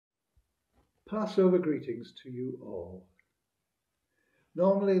Passover greetings to you all.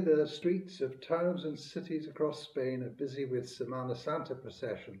 Normally the streets of towns and cities across Spain are busy with Semana Santa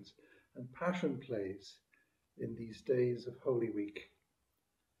processions and passion plays in these days of Holy Week.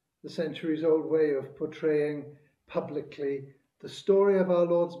 The centuries-old way of portraying publicly the story of our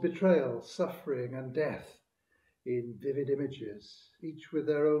Lord's betrayal, suffering and death in vivid images, each with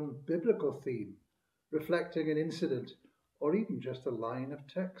their own biblical theme, reflecting an incident or even just a line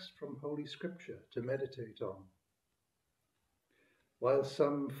of text from Holy Scripture to meditate on. While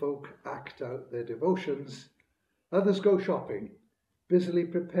some folk act out their devotions, others go shopping, busily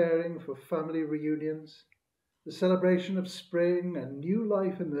preparing for family reunions, the celebration of spring and new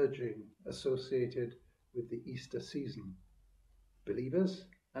life emerging associated with the Easter season, believers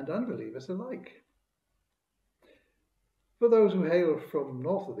and unbelievers alike. For those who hail from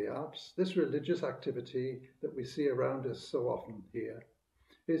north of the Alps, this religious activity that we see around us so often here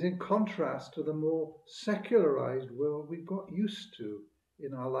is in contrast to the more secularized world we've got used to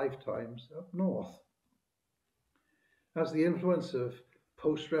in our lifetimes up north. As the influence of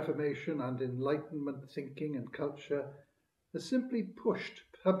post-Reformation and Enlightenment thinking and culture has simply pushed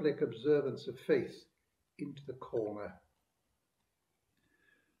public observance of faith into the corner.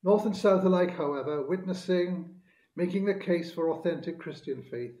 North and south alike, however, making the case for authentic Christian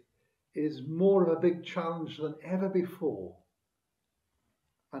faith is more of a big challenge than ever before,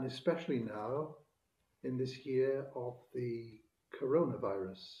 and especially now in this year of the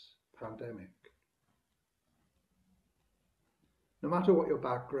coronavirus pandemic. No matter what your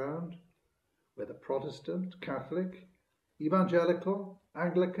background, whether Protestant, Catholic, Evangelical,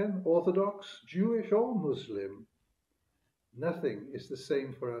 Anglican, Orthodox, Jewish or Muslim, nothing is the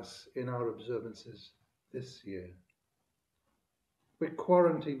same for us in our observances this year. We're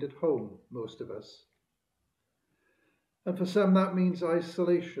quarantined at home, most of us. And for some that means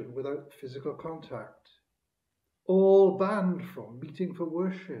isolation without physical contact. All banned from meeting for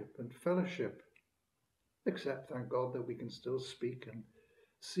worship and fellowship, except, thank God, that we can still speak and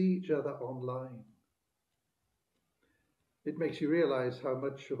see each other online. It makes you realize how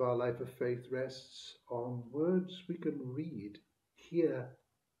much of our life of faith rests on words we can read, hear,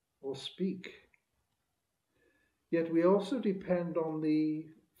 or speak. Yet we also depend on the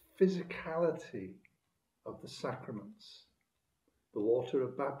physicality of the sacraments, the water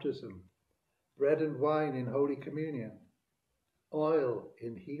of baptism, bread and wine in Holy Communion, oil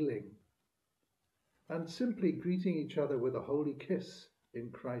in healing, and simply greeting each other with a holy kiss in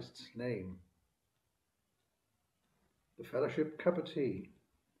Christ's name. The fellowship cup of tea,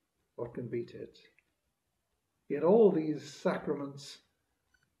 what can beat it? Yet all these sacraments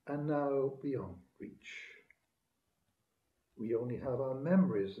are now beyond reach. We only have our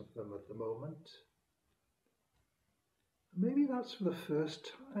memories of them at the moment. Maybe that's for the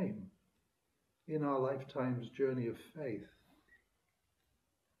first time in our lifetime's journey of faith.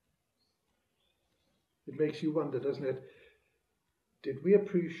 It makes you wonder, doesn't it? Did we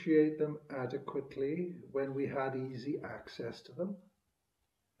appreciate them adequately when we had easy access to them?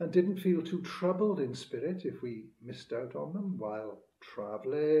 And didn't feel too troubled in spirit if we missed out on them while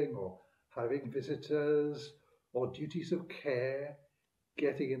travelling or having visitors or duties of care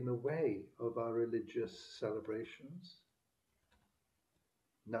getting in the way of our religious celebrations?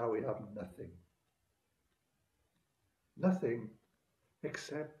 Now we have nothing. Nothing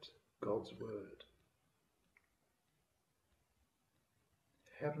except God's word.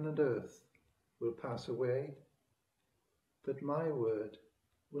 Heaven and earth will pass away, but my word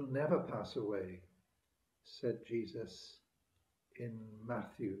will never pass away, said Jesus in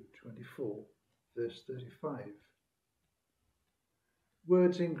Matthew 24, verse 35.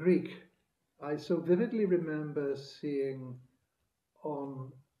 Words in Greek I so vividly remember seeing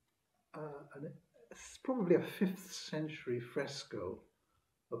on probably a 5th century fresco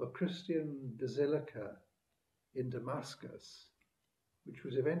of a Christian basilica in Damascus, which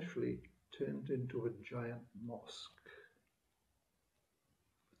was eventually turned into a giant mosque.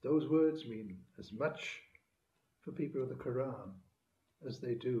 Those words mean as much for people of the Quran as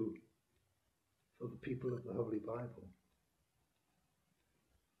they do for the people of the Holy Bible.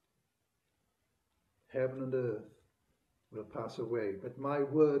 Heaven and earth will pass away, but my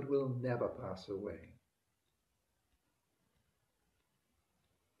word will never pass away.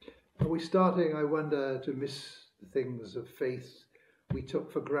 Are we starting, I wonder, to miss the things of faith we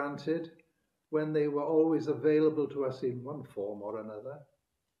took for granted when they were always available to us in one form or another?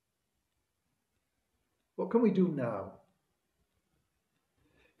 What can we do now?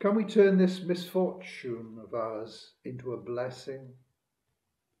 Can we turn this misfortune of ours into a blessing?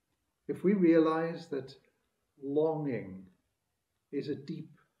 If we realize that longing is a deep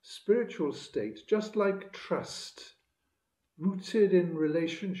spiritual state, just like trust, rooted in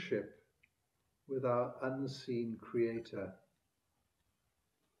relationship with our unseen Creator.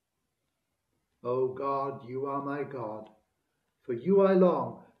 O God, you are my God. For you I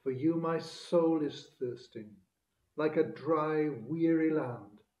long, for you my soul is thirsting, like a dry, weary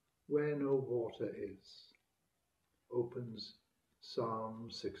land where no water is. Opens Psalm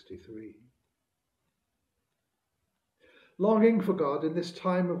 63. Longing for God in this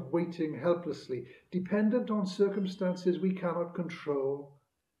time of waiting helplessly, dependent on circumstances we cannot control,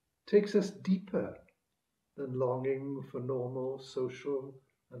 takes us deeper than longing for normal social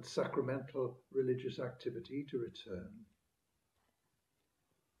and sacramental religious activity to return.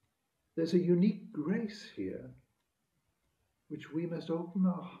 There's a unique grace here which we must open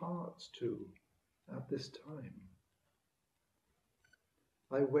our hearts to at this time.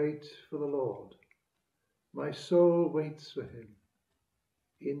 I wait for the Lord. My soul waits for him.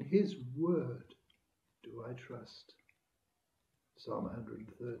 In his word do I trust. Psalm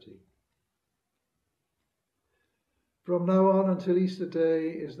 130. From now on until Easter Day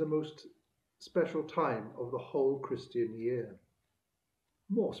is the most special time of the whole Christian year.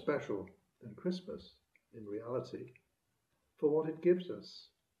 More special than Christmas in reality, for what it gives us.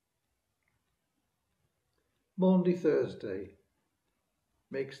 Maundy Thursday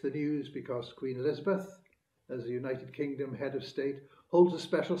makes the news because Queen Elizabeth, as the United Kingdom head of state, holds a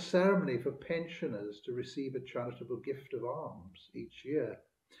special ceremony for pensioners to receive a charitable gift of alms each year.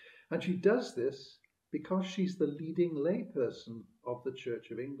 And she does this because she's the leading layperson of the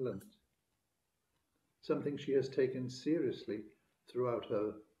Church of England, something she has taken seriously throughout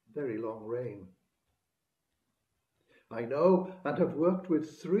her very long reign. I know and have worked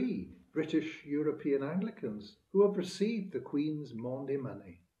with 3 British European Anglicans who have received the Queen's Maundy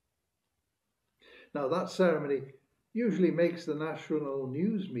money. Now that ceremony usually makes the national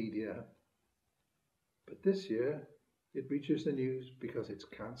news media, but this year it reaches the news because it's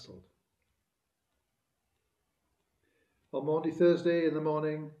cancelled. On Maundy Thursday in the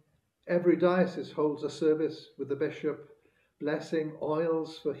morning, every diocese holds a service with the bishop blessing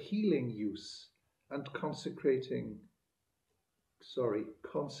oils for healing use and consecration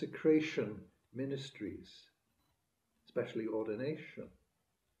ministries, especially ordination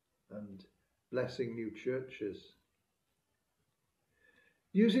and blessing new churches.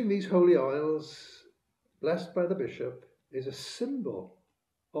 Using these holy oils, blessed by the bishop, is a symbol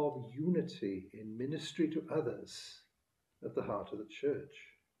of unity in ministry to others at the heart of the church.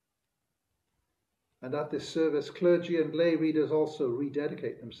 And at this service, clergy and lay readers also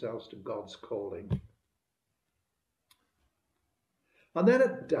rededicate themselves to God's calling. And then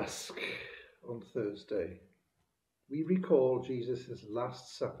at dusk on Thursday, we recall Jesus'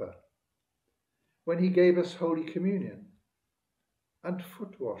 Last Supper, when he gave us Holy Communion and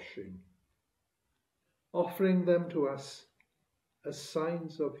foot washing, offering them to us as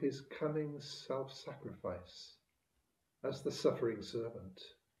signs of his coming self-sacrifice as the suffering servant.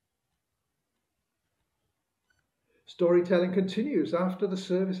 Storytelling continues after the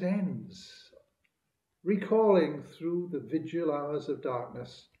service ends, recalling through the vigil hours of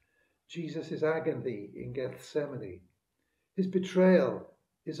darkness Jesus' agony in Gethsemane, his betrayal,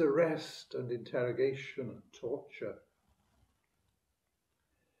 his arrest and interrogation and torture.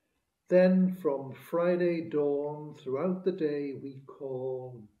 Then from Friday dawn throughout the day we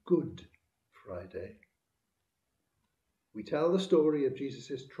call Good Friday. We tell the story of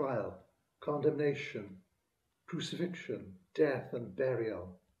Jesus' trial, condemnation, crucifixion, death and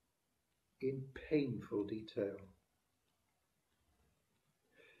burial in painful detail.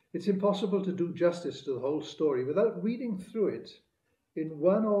 It's impossible to do justice to the whole story without reading through it in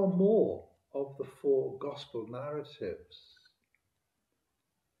one or more of the 4 gospel narratives.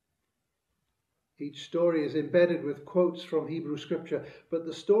 Each story is embedded with quotes from Hebrew scripture, but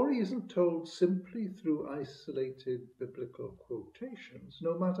the story isn't told simply through isolated biblical quotations,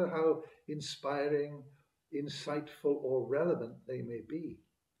 no matter how inspiring, insightful, or relevant they may be.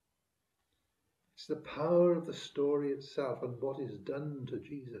 It's the power of the story itself and what is done to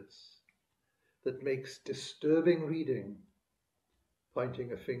Jesus that makes disturbing reading,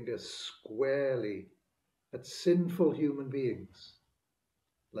 pointing a finger squarely at sinful human beings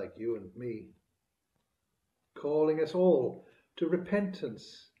like you and me, calling us all to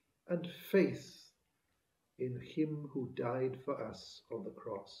repentance and faith in him who died for us on the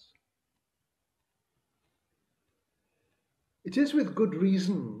cross. It is with good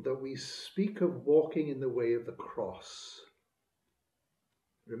reason that we speak of walking in the way of the cross.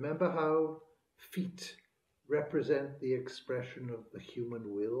 Remember how feet represent the expression of the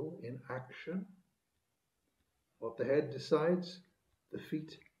human will in action? What the head decides, the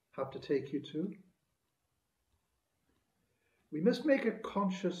feet have to take you to? We must make a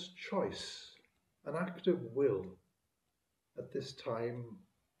conscious choice, an act of will, at this time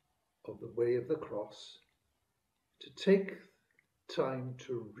of the way of the cross, to take time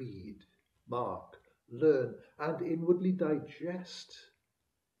to read, mark, learn, and inwardly digest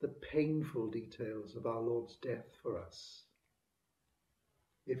the painful details of our Lord's death for us,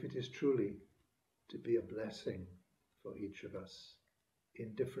 if it is truly to be a blessing for each of us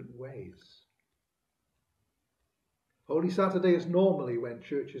in different ways. Holy Saturday is normally when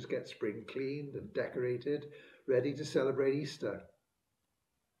churches get spring cleaned and decorated, ready to celebrate Easter,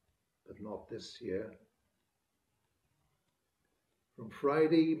 but not this year. From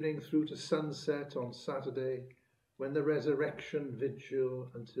Friday evening through to sunset on Saturday, when the resurrection vigil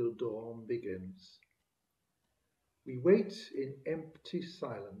until dawn begins, we wait in empty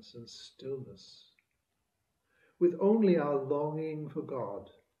silence and stillness, with only our longing for God,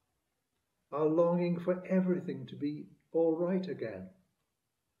 our longing for everything to be all right again,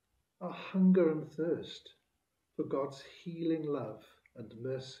 our hunger and thirst for God's healing love and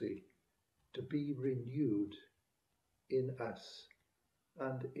mercy to be renewed in us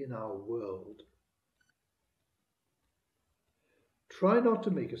and in our world. Try not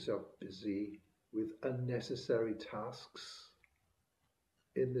to make yourself busy with unnecessary tasks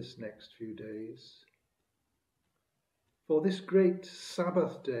in this next few days. For this great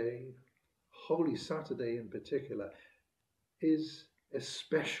Sabbath day, Holy Saturday in particular, is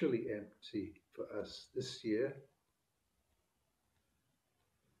especially empty for us this year.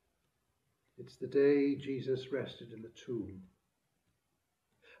 It's the day Jesus rested in the tomb,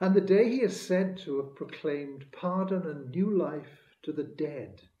 and the day he is said to have proclaimed pardon and new life to the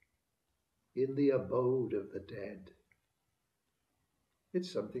dead in the abode of the dead.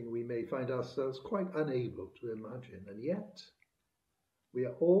 It's something we may find ourselves quite unable to imagine, and yet we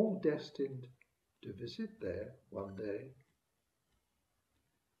are all destined to visit there one day.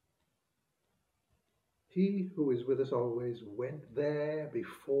 He who is with us always went there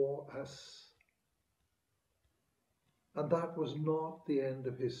before us. And that was not the end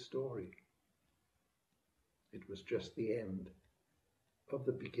of his story. It was just the end of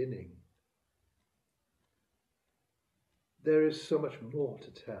the beginning. There is so much more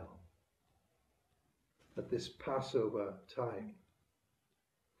to tell at this Passover time,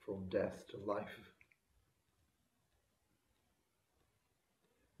 from death to life.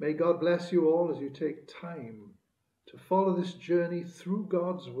 May God bless you all as you take time to follow this journey through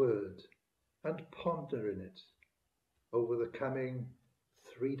God's word and ponder in it over the coming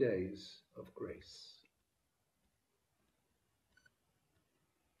 3 days of grace.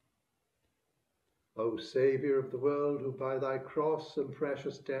 O Saviour of the world, who by thy cross and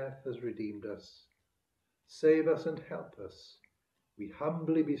precious death has redeemed us, save us and help us, we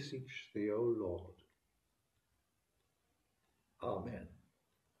humbly beseech thee, O Lord. Amen.